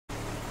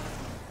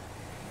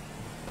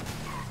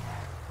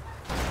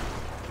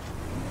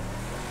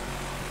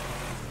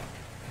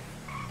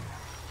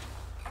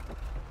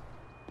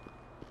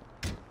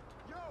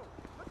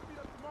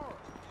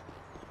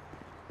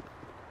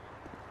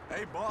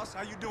Hey, boss,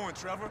 how you doing,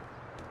 Trevor?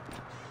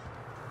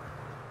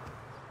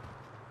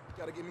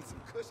 Gotta give me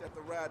some cush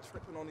after ride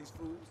tripping on these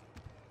fools.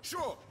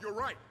 Sure, you're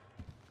right.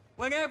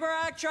 Whenever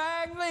I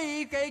try and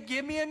leave, they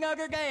give me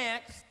another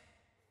dance.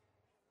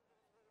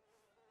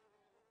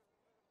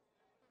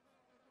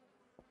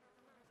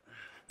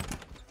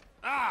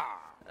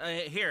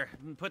 Here,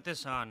 put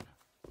this on.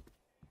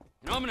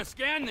 You know, I'm gonna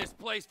scan this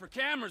place for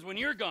cameras when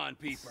you're gone,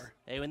 Peeper.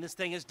 Hey, when this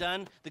thing is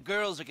done, the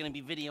girls are gonna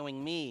be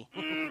videoing me.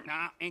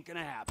 Nah, ain't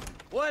gonna happen.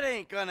 What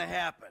ain't gonna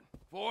happen?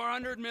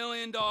 $400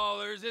 million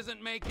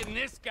isn't making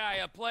this guy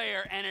a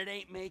player, and it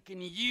ain't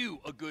making you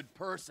a good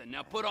person.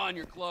 Now put on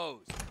your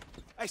clothes.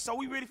 Hey, so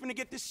we ready finna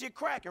get this shit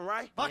cracking,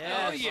 right?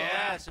 Yes, yeah.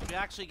 yes. If you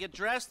actually get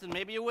dressed, then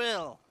maybe you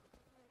will.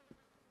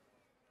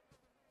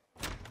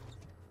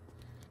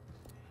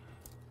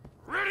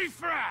 Ready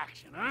for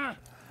action, huh?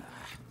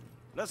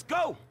 Let's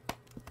go!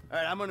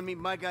 Alright, I'm gonna meet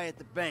my guy at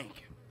the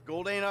bank.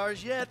 Gold ain't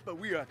ours yet, but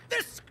we are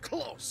this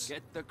close!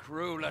 Get the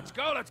crew. Let's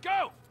go, let's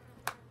go!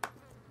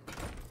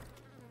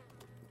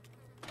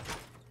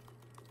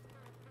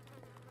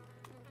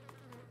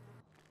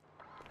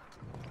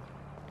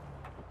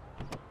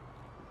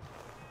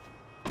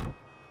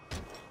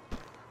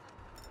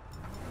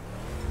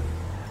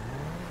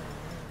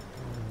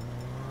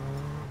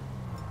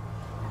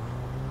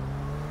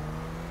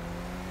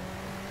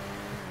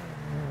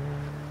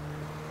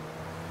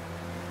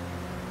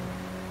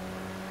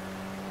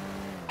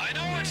 I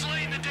know it's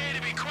late in the day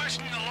to be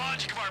questioning the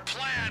logic of our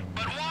plan,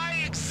 but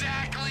why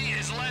exactly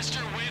is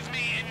Lester with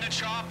me in the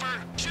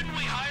chopper? Shouldn't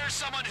we hire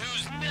someone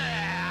who's,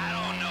 I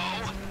don't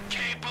know,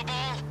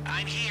 capable?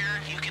 I'm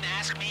here, you can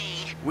ask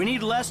me. We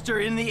need Lester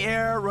in the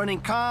air, running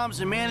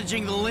comms and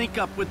managing the link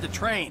up with the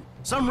train.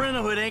 Some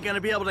rent-a-hood ain't gonna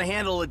be able to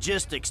handle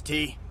logistics,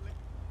 T.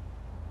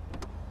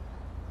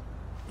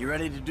 You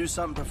ready to do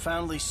something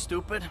profoundly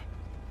stupid?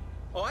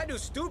 Oh, I do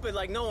stupid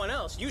like no one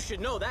else. You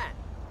should know that.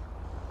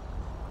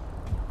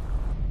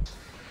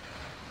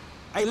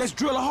 Hey, let's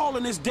drill a hole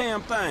in this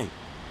damn thing.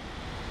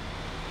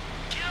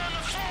 Get on the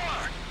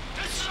floor!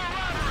 This is a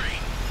robbery!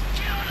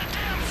 Get on the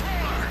damn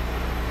floor!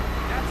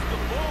 That's the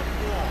vault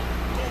wall.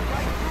 Go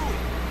right through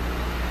it.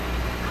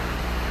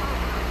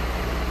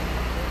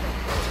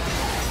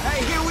 Hey,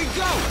 here we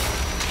go!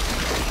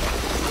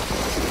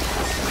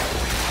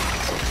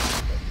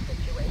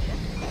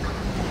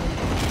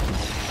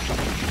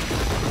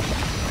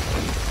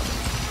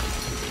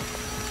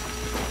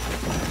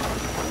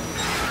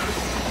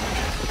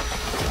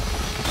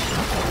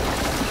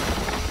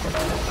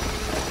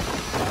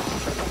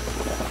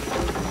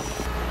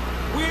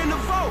 We're in the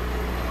vault!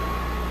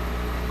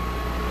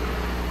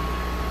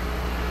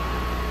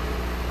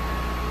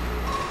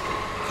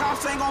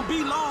 Cops ain't gonna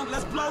be long.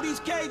 Let's blow these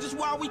cages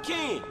while we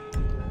can.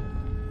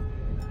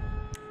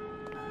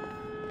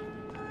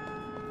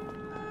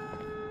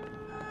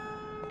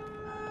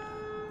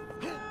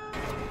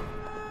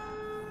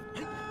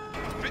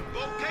 Fit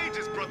both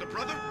cages, brother.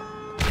 Hey,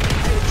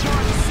 the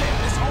charge is set.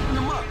 Let's open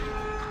them up.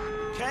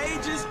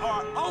 Cages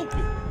are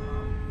open.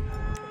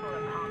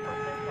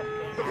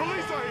 The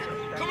police are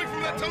here, coming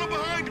from that tunnel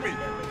behind me.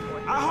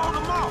 I hold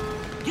them off.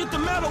 Get the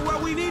metal where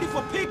we need it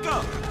for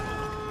pickup.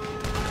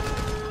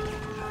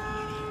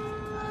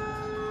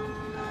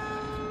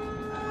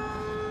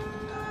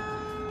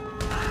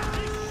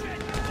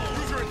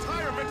 Use your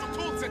entire mental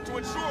toolset to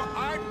ensure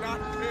I'm not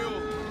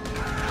killed.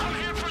 I'm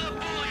here for the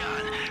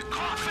bullion!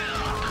 Cough it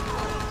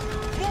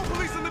up! More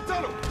police in the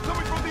tunnel,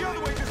 coming from the other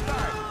way this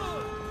time.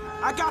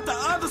 I got the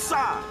other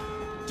side.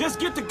 Just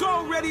get the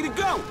gold ready to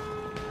go.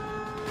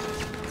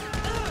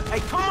 Hey,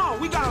 come on.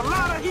 We got a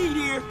lot of heat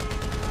here.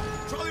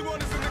 Charlie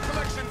 1 is in the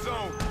collection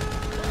zone.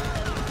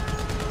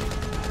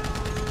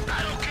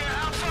 I don't care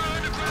how far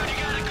underground you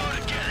gotta go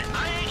to get it.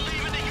 I ain't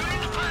leaving the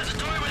Union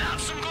Depository without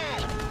some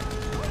gold.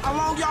 How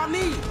long y'all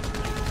need?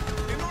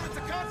 In order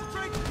to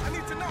concentrate, I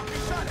need to not be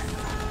shot at.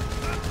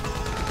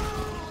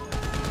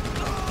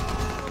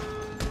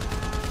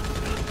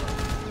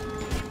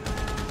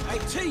 Hey,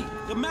 T,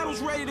 the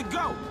metal's ready to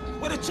go.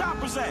 Where the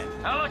choppers at?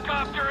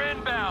 Helicopter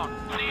inbound.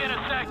 See you in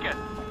a second.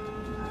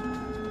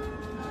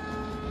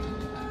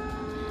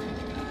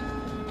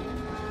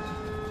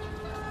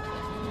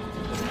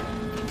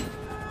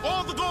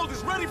 All the gold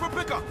is ready for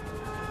pickup.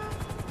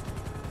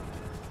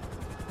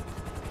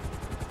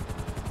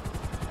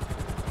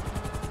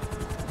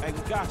 Hey, we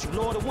got you.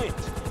 Lower the winch.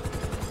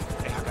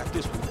 Hey, I got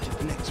this one. We'll get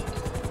the next one.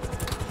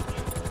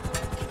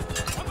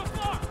 On the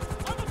floor!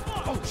 On the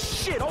floor! Oh,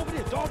 shit. Over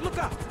there, dog. Look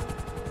out.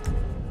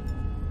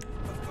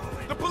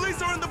 The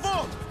police are in the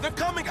vault. They're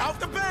coming out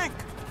the bank.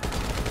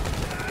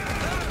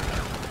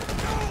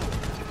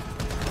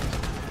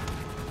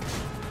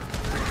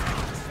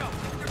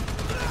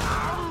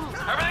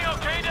 Everything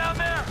okay down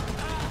there?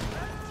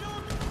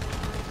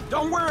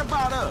 Don't worry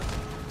about us.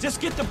 Just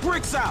get the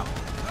bricks out.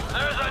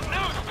 There's a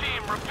news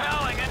team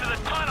rappelling into the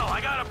tunnel. I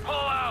gotta pull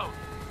out.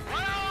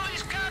 Where are all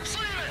these cops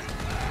leaving?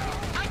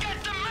 I got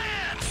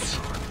demands!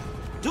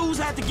 Dudes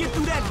had to get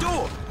through that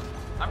door.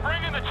 I'm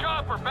bringing the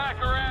chopper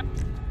back around.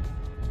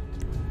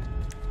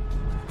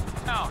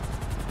 Now.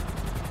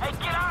 Hey,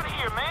 get out of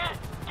here, man!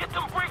 Get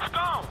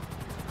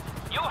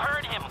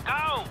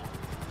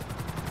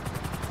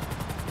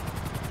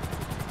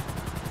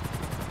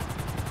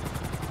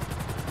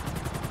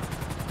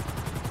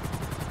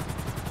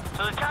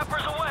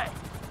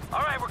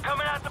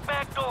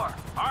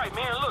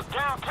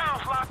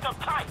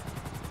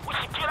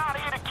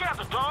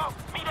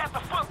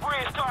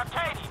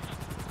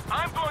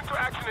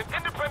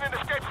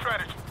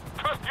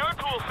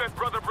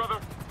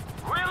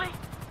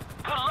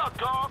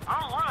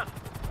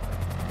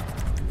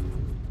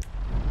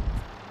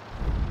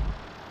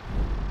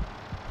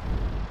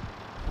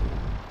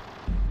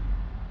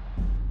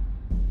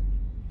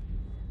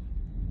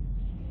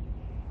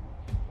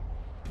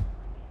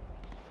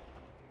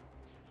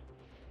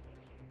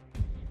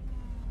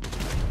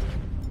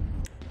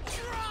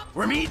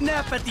We're meeting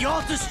up at the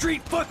Alta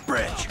Street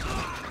footbridge.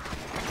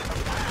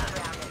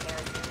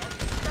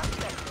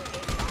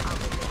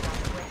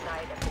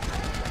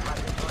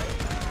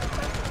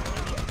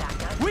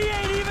 We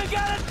ain't even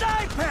got a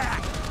die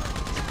pack!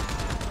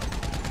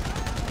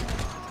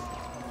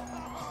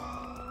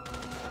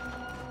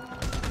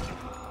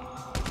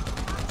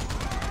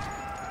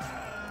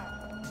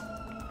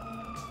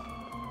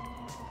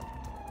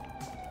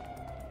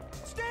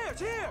 Stairs,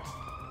 here!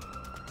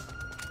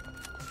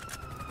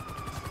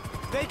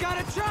 They got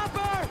a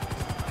chopper!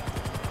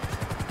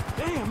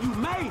 Damn, you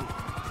made it!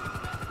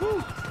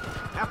 Whew.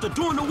 After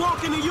doing the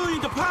walk in the Union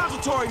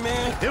Depository,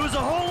 man! It was a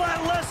whole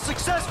lot less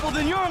successful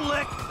than your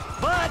lick,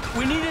 but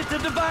we needed to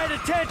divide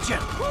attention.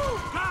 Woo!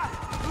 Got it!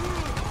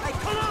 Hey,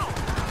 come on!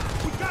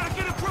 We gotta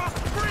get across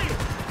the bridge!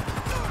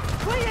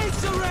 We ain't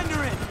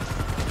surrendering!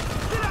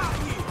 Get out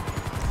here!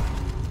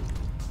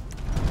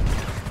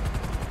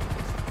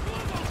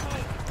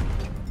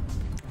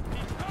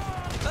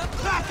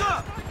 Back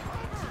up!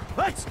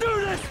 Let's do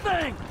this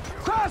thing!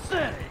 Cross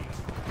it!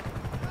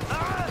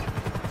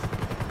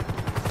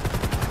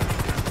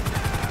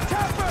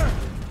 Chopper!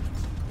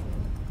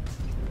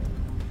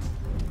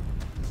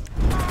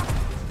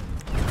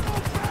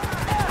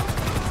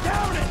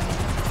 Down it!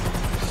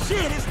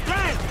 Shit, it's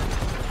down!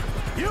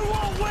 You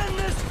won't win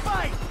this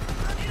fight!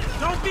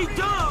 Don't be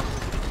dumb!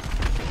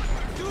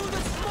 Do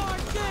the smart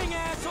thing,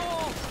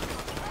 asshole!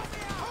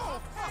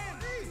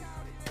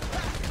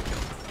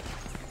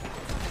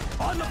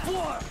 On the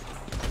floor!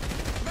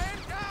 Man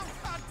down,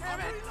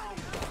 goddammit!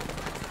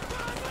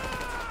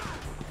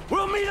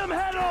 We'll meet him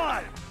head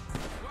on!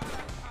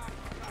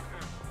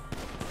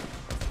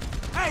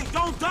 Hey,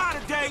 don't die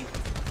today!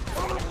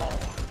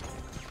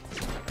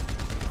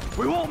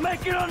 We won't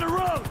make it on the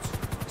roads!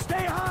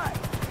 Stay high!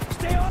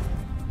 Stay up!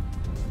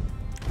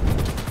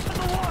 On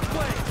the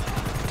walkway!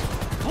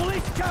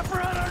 Police chopper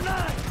on our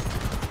 9!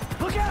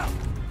 Look out!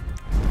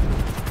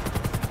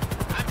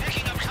 I'm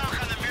picking up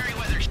talk on the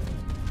Merryweather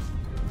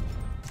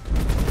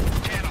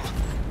channel.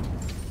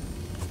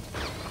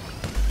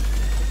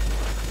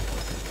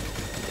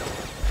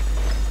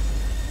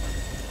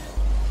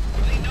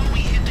 They know we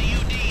hit the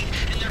UD,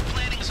 and they're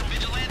planning some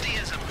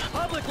vigilantism.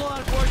 Public law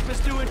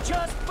enforcement's doing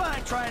just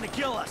fine trying to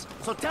kill us,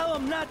 so tell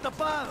them not to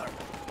bother.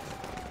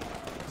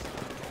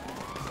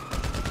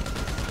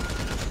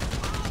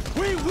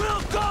 We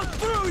will go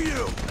through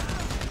you!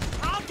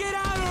 I'll get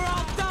out or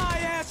I'll die,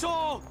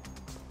 asshole!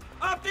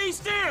 Up these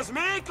stairs,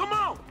 man, come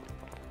on!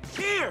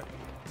 Here,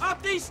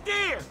 up these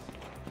stairs!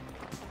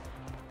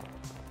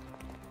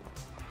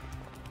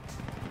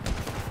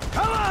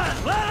 Come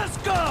on, let us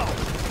go!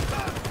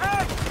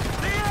 Hey,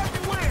 they're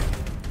everywhere!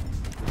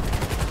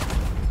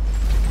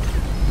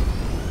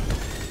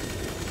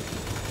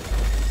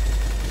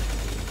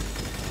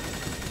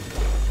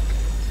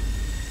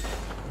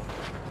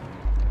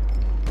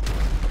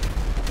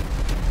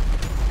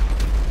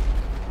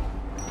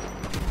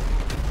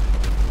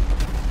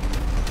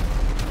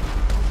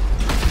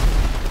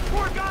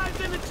 Four guys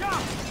in the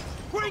chopper!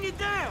 Bring it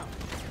down!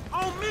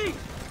 On me!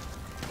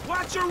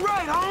 Watch your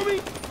right,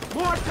 homie!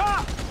 More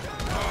top!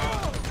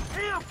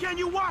 Damn, can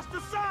you watch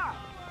the side?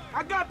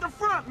 I got the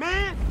front,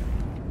 man!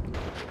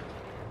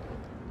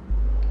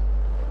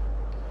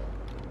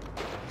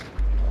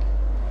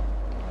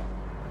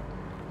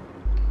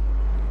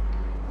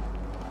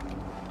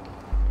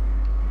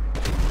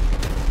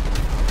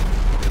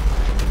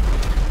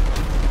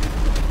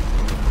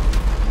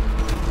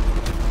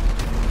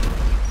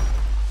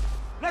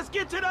 Let's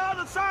get to the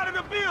other side of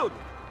the building!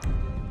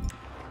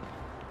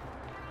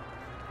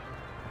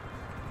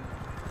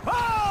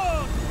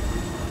 Oh!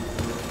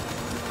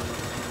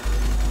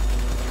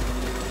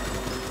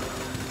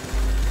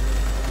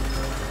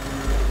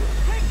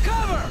 Take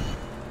cover!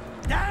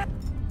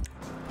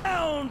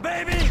 Down,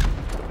 baby!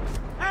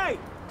 Hey,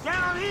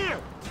 down here!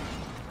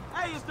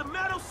 Hey, is the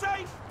metal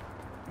safe?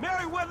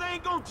 Merryweather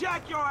ain't gonna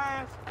jack your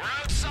ass! We're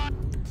outside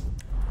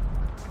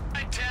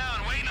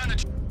town, waiting on the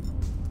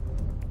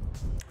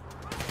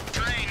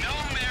train. No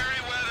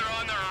Merryweather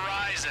on the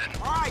horizon.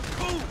 Alright,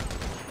 cool!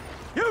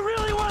 You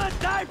really want to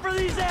die for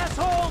these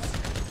assholes?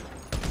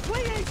 We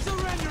ain't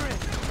surrendering!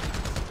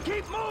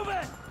 Keep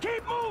moving!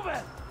 Keep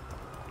moving!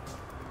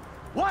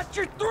 Watch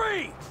your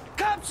 3!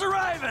 Cops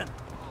arriving!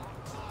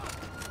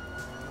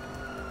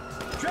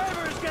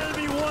 Trevor's gonna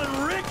be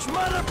one rich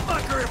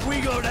motherfucker if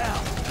we go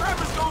down!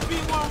 Trevor's gonna be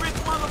one rich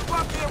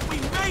motherfucker if we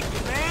make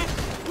it, man!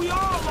 We all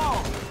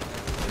are!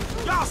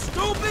 Y'all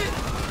stupid?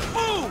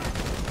 Move!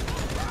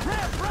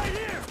 Rev, right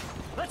here!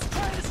 Let's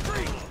try the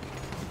street!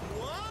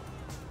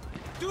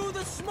 Do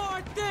the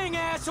smart thing,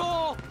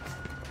 asshole!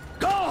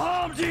 Go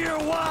home to your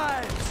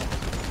wives!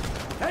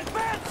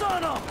 Advance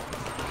on them!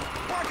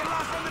 Parking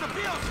lot's under the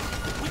building!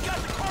 We got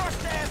the car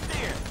stashed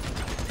there!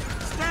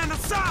 Stand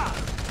aside!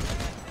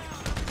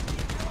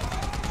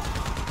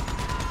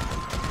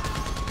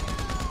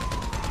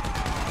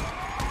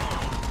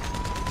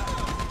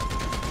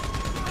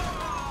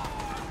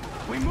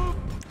 We move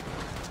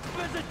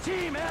as a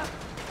team, eh?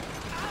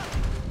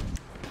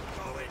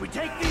 We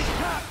take these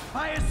cops,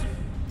 Pius.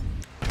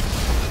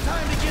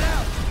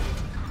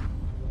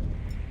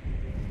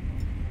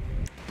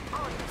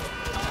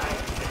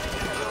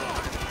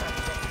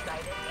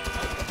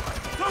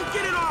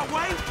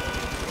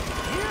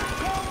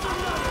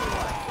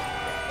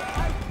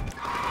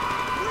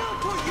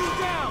 you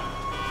down!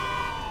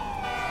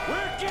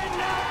 We're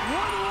getting out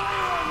one way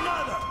or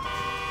another!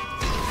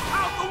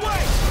 Out the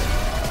way!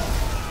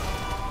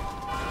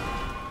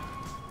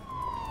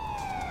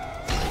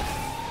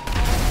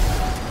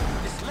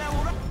 It's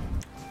leveled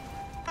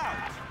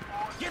up.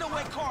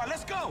 Getaway car,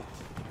 let's go!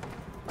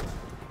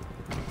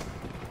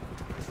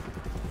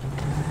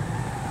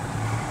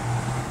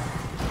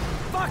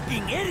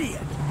 Fucking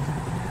idiot!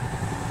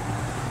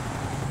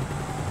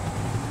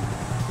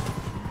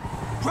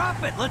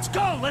 Drop it! Let's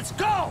go! Let's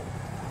go!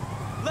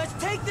 Let's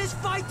take this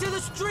fight to the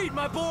street,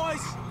 my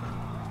boys!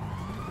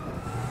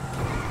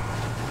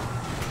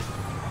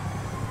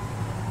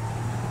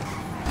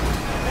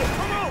 Hey,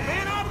 come on,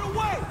 man! Out of the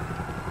way!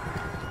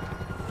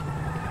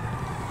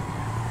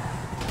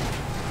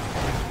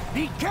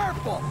 Be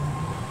careful!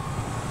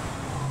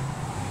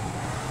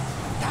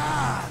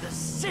 Ah, the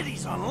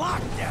city's on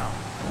lockdown!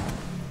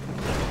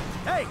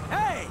 Hey,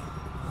 hey!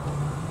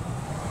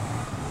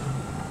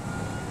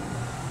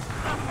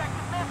 Suspect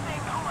is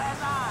missing. Who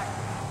has eyes?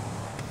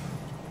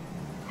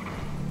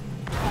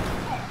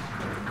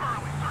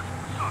 Currently searching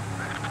for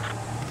suspect.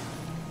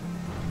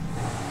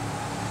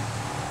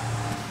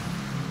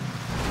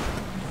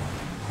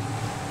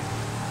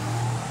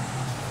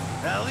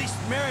 At least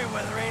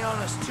Merryweather ain't on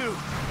us, too.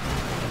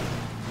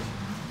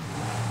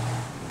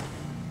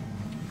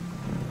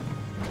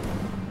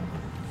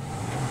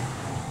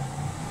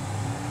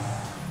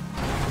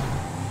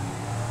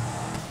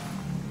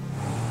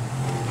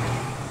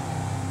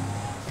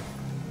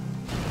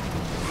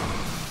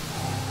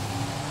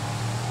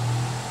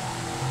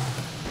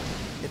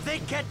 If they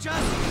catch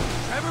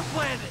us, Trevor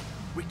planned it.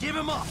 We give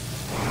him up.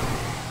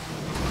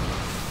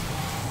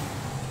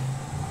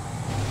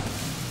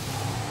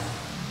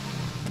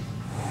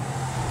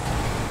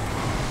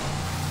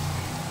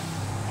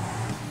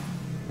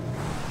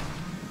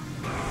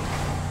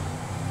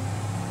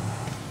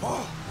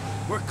 Oh,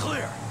 we're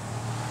clear.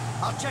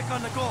 I'll check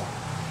on the goal.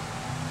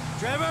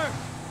 Trevor,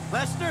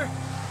 Lester,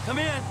 come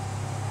in.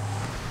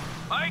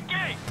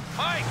 Mikey!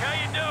 Mike, how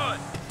you doing?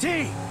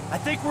 T, I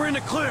think we're in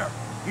the clear.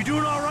 You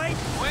doing all right?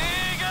 We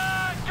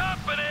got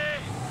company!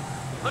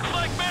 Looks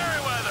like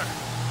Merryweather.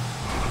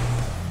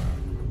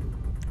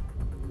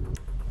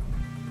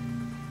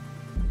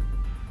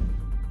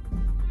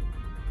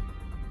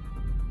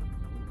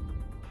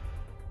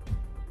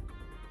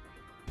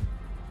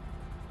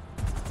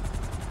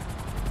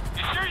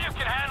 You sure you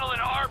can handle an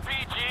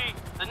RPG?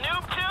 The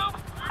noob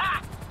tube?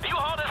 Ha! You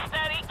hold it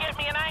steady, get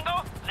me an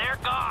angle, they're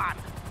gone.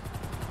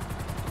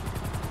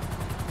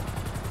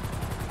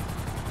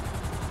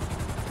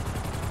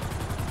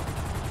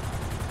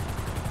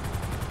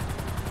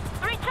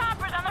 Three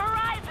choppers on the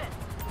horizon!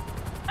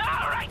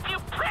 All right, you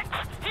pricks!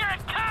 Here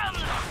it comes!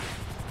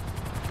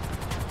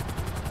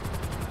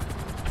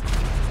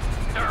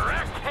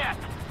 Direct hit!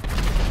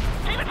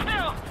 Keep it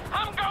still!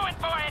 I'm going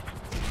for it!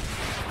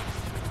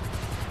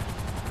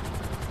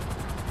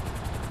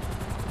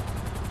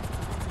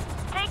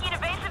 Taking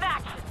evasive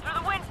action through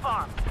the wind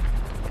farm.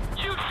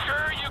 You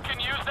sure you can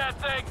use that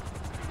thing?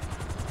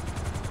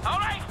 All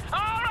right!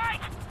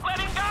 Let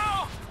him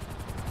go!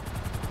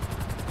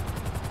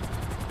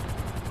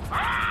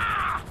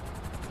 Ah!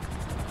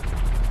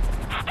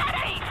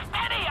 Steady!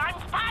 I'm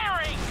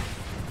firing!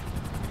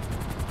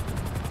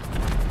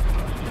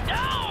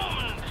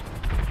 Domed!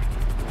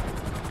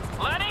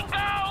 Letting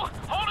go!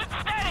 Hold it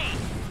steady!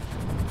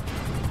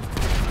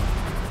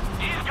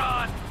 He's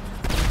gone!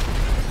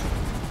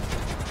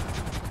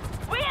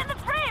 We in the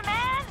fray,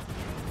 man!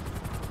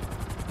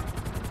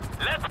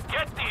 Let's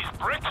get these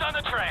bricks on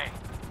the train!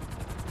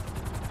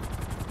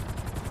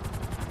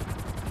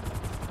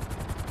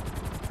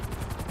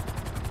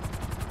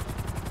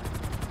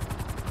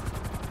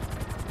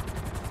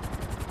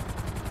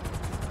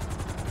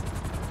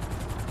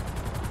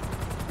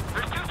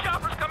 There's two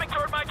choppers coming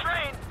toward my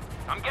train.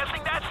 I'm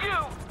guessing that's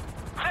you.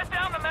 Set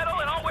down the metal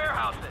and I'll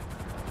warehouse it.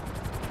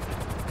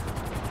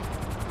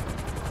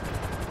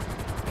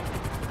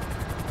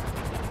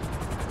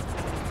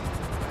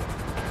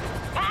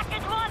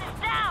 Package 1 is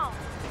down!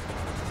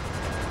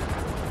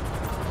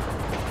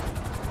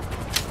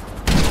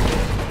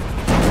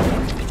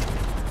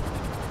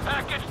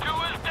 Package 2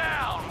 is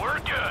down. We're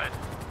good.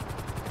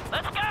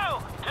 Let's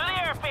go to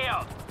the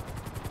airfield.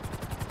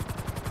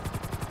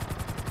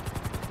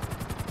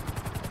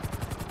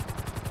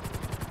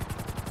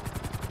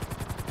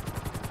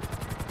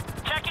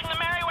 Checking the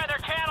Merryweather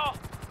channel.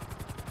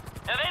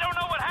 Now, they don't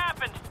know what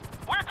happened.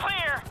 We're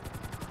clear.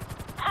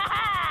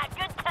 Ha-ha!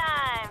 Good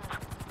times!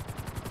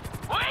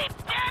 We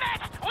did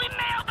it! We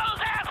nailed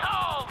those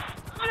assholes!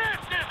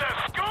 This is a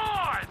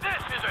score!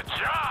 This is a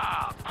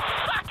job!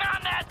 Suck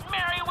on that,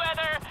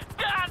 Merryweather!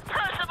 Don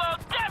Percival,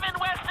 Devin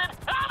Weston,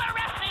 all the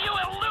rest of you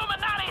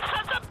Illuminati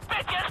sons of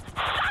bitches!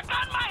 Suck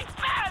on my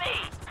fatty!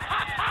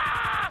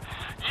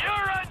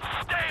 You're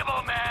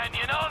unstable, man,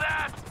 you know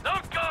that?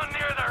 Don't go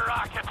near the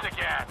rockets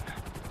again!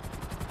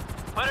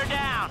 Put her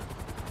down!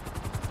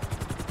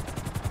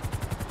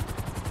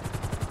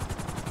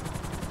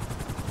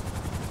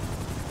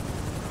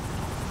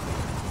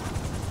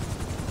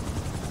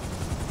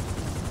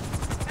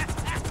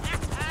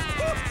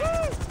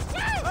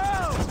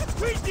 Oh,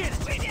 we did it!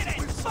 We did it!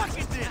 We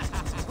fucking did it!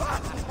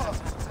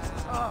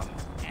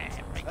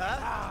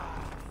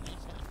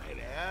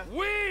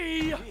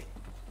 We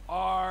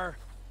are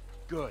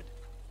good.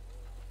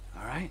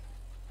 All right?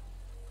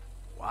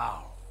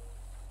 Wow.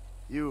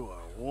 You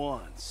are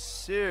one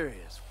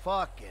serious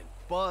fucking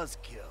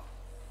buzzkill.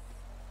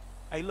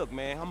 Hey, look,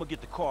 man, I'm gonna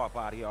get the car up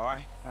out of here, all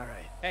right? All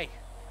right. Hey,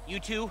 you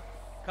two,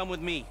 come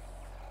with me.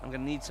 I'm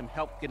gonna need some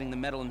help getting the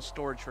metal in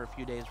storage for a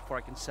few days before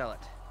I can sell it.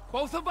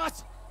 Both of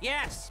us?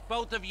 Yes,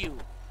 both of you. All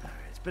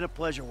right, it's been a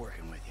pleasure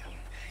working with you.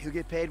 You'll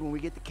get paid when we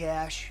get the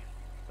cash,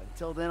 but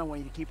until then, I want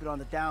you to keep it on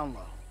the down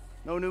low.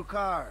 No new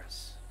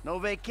cars, no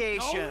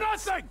vacation. No,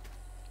 nothing!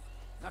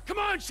 Now, come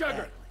on,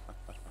 sugar!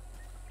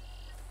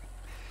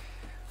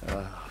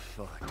 Oh,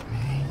 fuck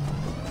me.